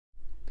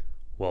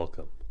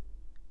Welcome.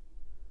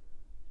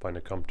 Find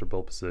a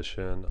comfortable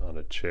position on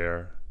a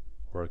chair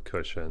or a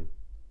cushion.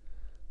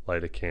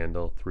 Light a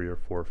candle 3 or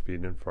 4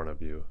 feet in front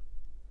of you.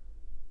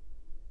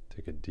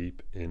 Take a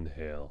deep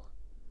inhale,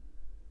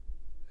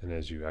 and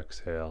as you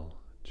exhale,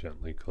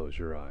 gently close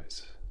your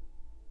eyes.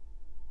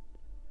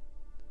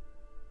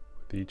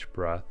 With each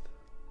breath,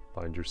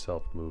 find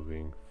yourself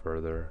moving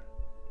further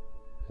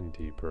and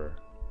deeper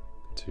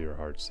into your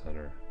heart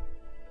center.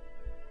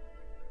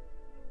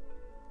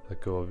 Let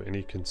go of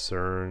any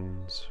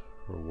concerns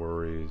or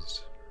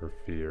worries or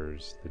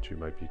fears that you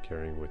might be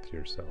carrying with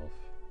yourself.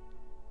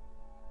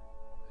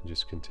 And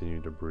just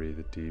continue to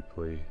breathe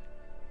deeply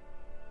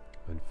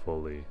and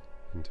fully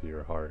into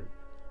your heart.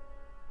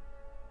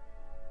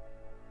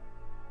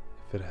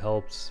 If it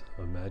helps,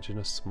 imagine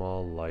a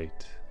small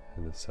light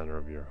in the center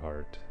of your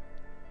heart,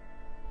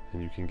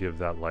 and you can give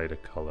that light a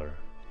color.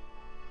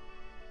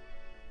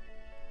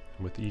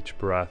 And with each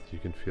breath, you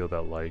can feel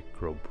that light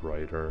grow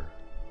brighter,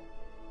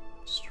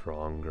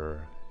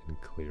 stronger, and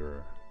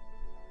clearer.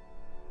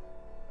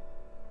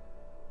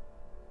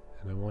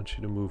 And I want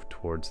you to move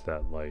towards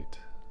that light.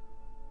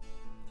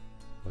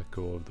 Let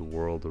go of the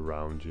world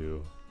around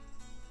you,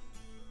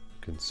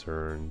 the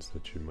concerns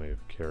that you may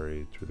have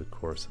carried through the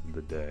course of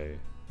the day,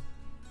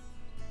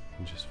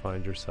 and just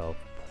find yourself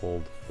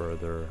pulled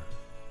further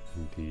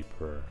and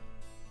deeper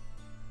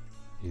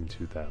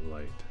into that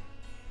light.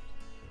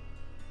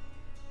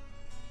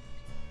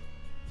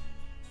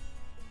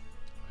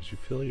 As you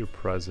feel your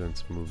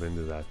presence move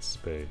into that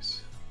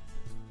space,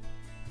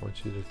 I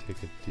want you to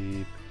take a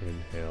deep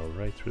inhale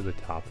right through the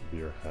top of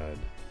your head.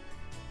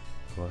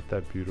 And let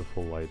that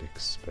beautiful light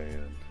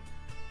expand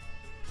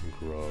and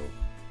grow.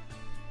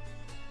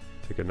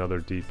 Take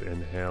another deep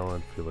inhale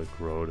and feel it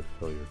grow to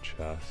fill your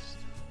chest.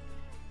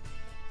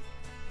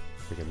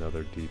 Take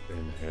another deep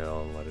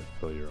inhale and let it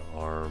fill your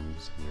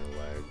arms and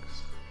your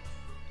legs.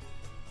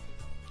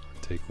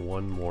 Take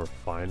one more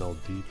final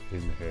deep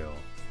inhale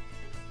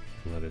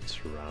and let it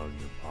surround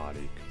your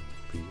body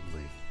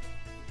completely.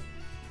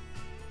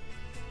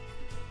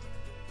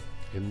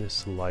 In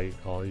this light,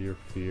 all your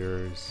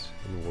fears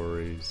and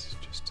worries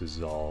just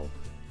dissolve.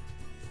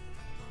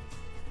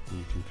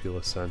 You can feel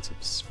a sense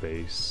of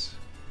space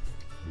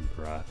and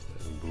breath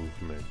and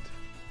movement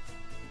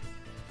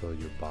fill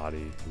your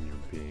body and your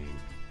being.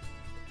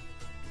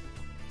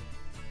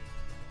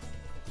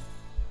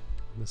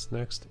 In this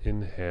next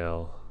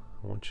inhale,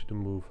 I want you to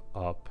move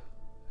up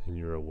in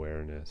your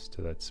awareness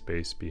to that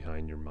space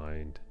behind your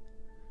mind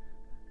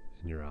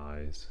and your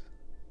eyes.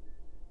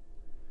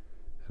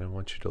 And I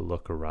want you to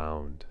look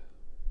around.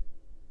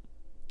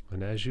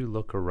 And as you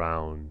look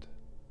around,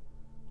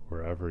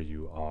 wherever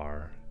you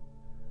are,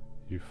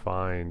 you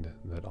find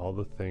that all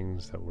the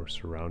things that were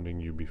surrounding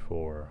you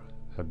before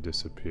have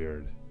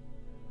disappeared.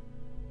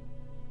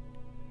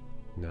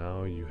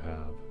 Now you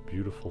have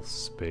beautiful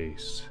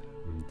space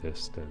and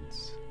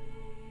distance.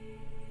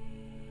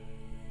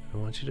 I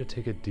want you to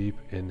take a deep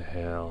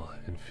inhale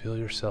and feel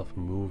yourself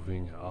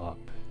moving up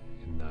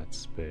in that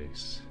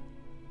space.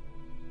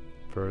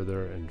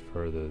 Further and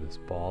further, this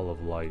ball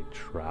of light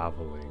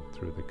traveling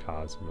through the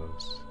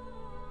cosmos.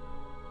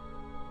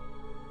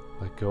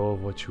 Let go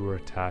of what you were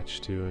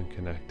attached to and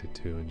connected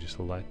to, and just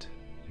let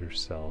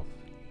yourself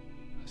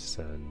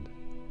ascend.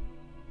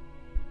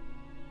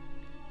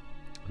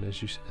 And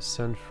as you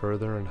ascend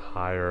further and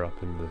higher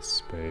up into this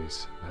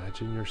space,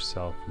 imagine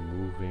yourself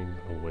moving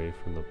away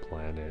from the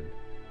planet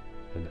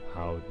and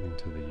out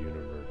into the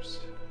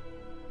universe.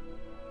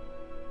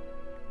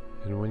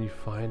 And when you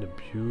find a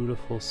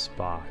beautiful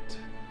spot,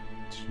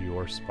 it's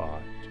your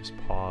spot, just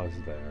pause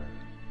there,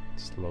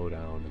 slow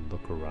down and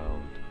look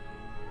around.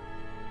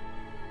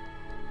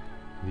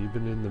 And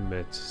even in the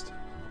midst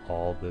of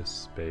all this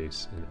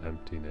space and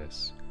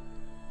emptiness,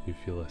 you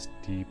feel a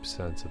deep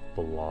sense of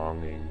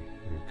belonging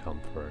and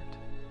comfort.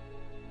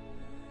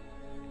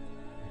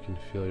 You can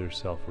feel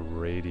yourself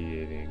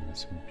radiating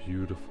this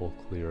beautiful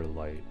clear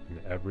light, and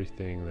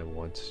everything that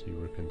once you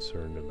were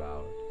concerned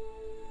about,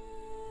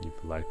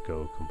 you've let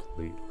go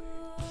completely.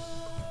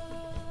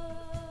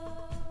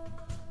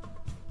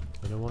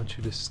 And I want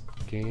you to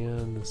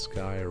scan the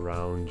sky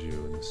around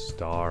you and the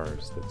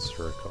stars that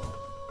circle.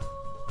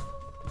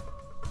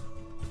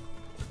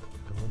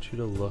 I want you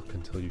to look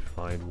until you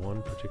find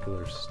one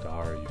particular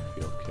star you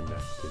feel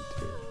connected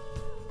to.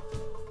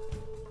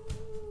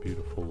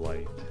 Beautiful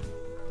light,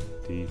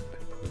 deep,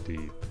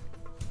 deep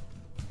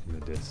in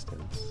the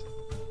distance.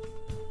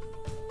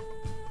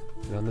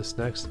 And on this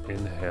next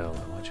inhale,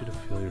 I want you to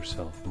feel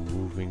yourself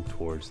moving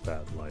towards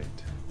that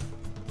light.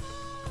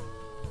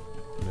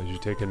 And as you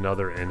take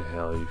another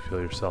inhale, you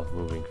feel yourself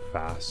moving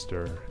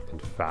faster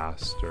and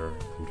faster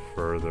and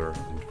further,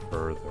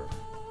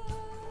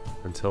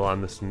 until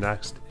on this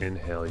next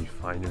inhale, you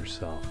find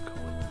yourself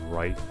going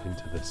right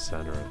into the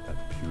center of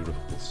that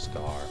beautiful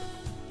star.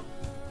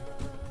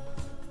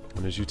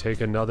 And as you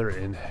take another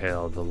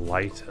inhale, the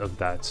light of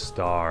that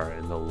star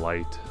and the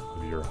light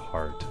of your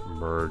heart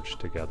merge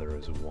together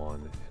as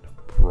one, and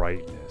a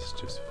brightness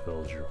just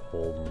fills your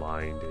whole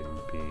mind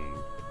and being.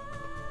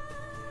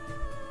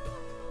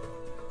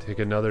 Take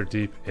another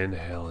deep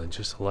inhale and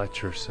just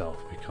let yourself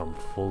become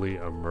fully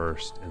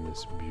immersed in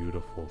this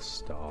beautiful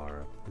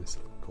star, this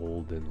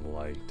golden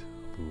light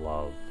of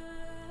love,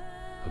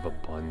 of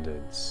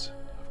abundance,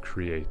 of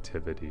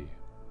creativity.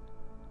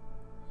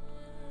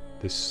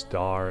 This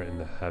star in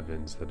the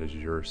heavens that is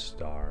your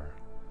star,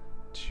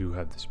 that you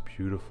have this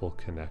beautiful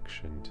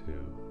connection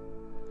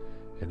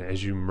to. And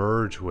as you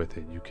merge with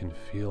it, you can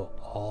feel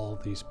all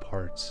these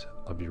parts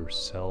of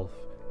yourself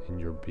and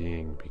your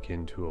being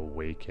begin to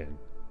awaken.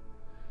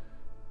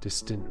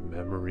 Distant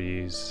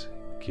memories,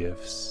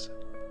 gifts,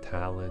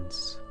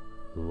 talents,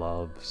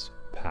 loves,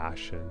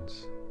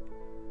 passions.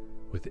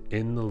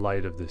 Within the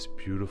light of this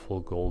beautiful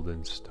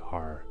golden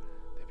star,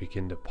 they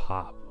begin to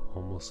pop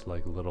almost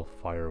like little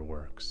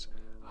fireworks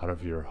out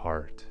of your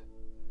heart.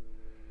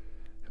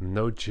 And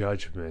no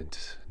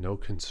judgment, no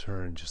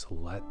concern, just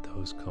let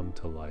those come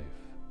to life.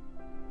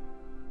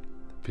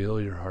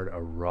 Feel your heart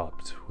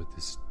erupt with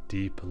this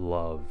deep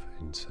love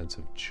and sense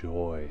of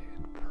joy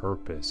and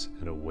purpose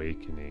and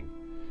awakening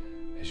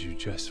as you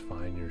just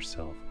find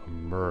yourself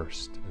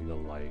immersed in the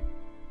light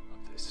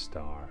of this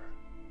star.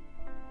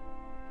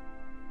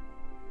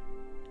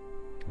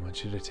 I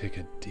want you to take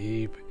a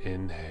deep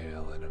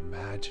inhale and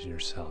imagine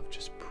yourself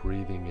just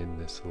breathing in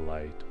this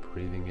light,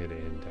 breathing it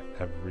into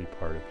every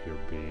part of your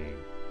being,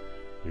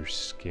 your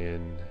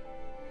skin,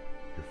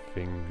 your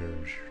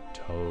fingers, your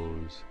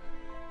toes.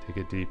 Take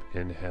a deep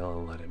inhale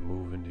and let it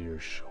move into your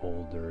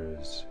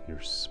shoulders, your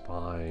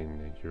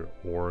spine, your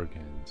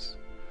organs,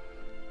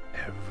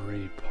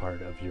 every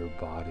part of your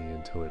body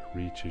until it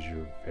reaches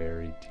your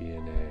very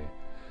DNA.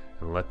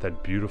 And let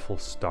that beautiful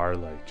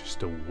starlight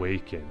just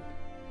awaken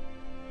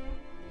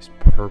this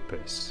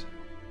purpose,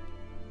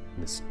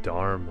 and this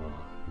dharma,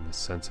 and this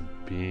sense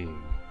of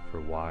being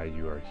for why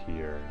you are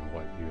here and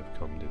what you have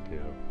come to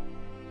do.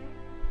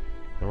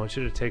 I want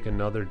you to take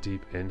another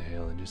deep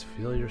inhale and just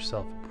feel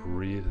yourself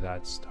breathe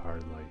that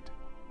starlight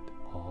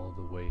all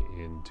the way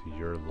into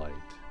your light,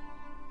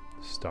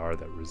 the star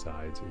that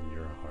resides in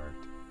your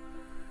heart.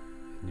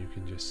 And you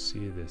can just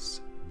see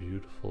this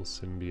beautiful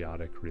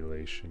symbiotic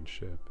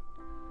relationship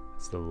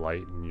as the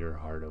light in your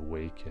heart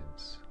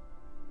awakens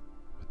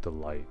with the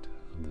light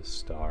of the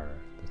star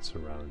that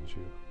surrounds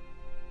you.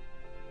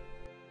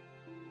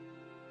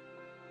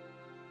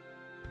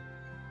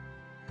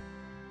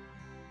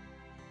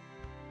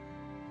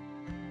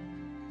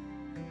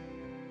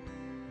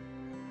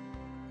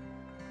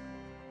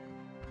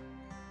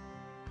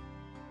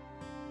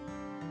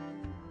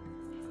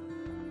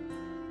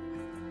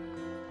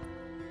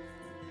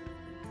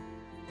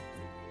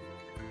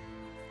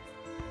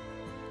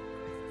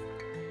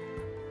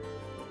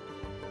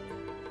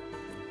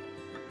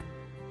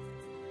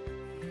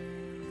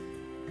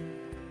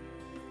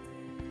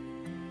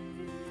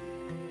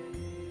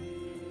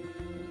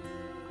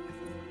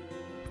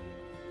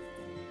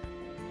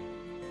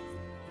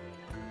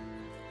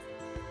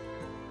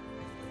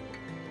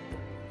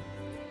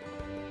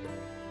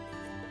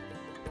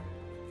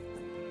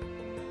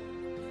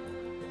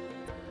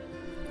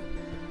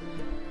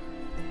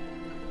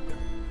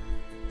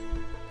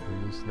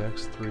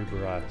 Next 3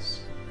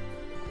 breaths,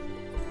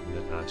 I'm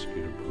going to ask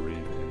you to breathe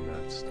in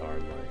that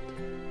starlight.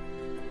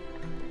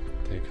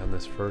 Take on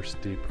this first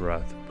deep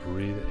breath,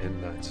 breathe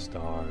in that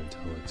star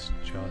until it's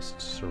just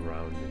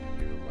surrounding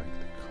you like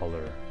the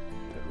color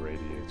that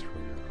radiates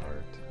from your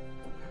heart.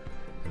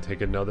 And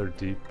take another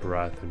deep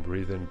breath and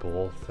breathe in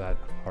both that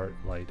heart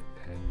light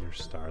and your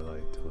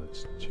starlight till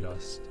it's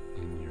just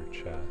in your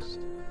chest.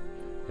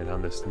 And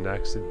on this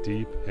next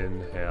deep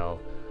inhale,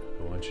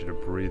 I want you to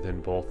breathe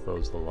in both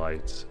those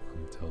lights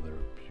until they're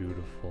a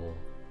beautiful,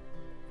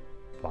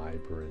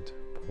 vibrant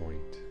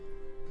point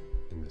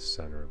in the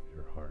center of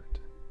your heart.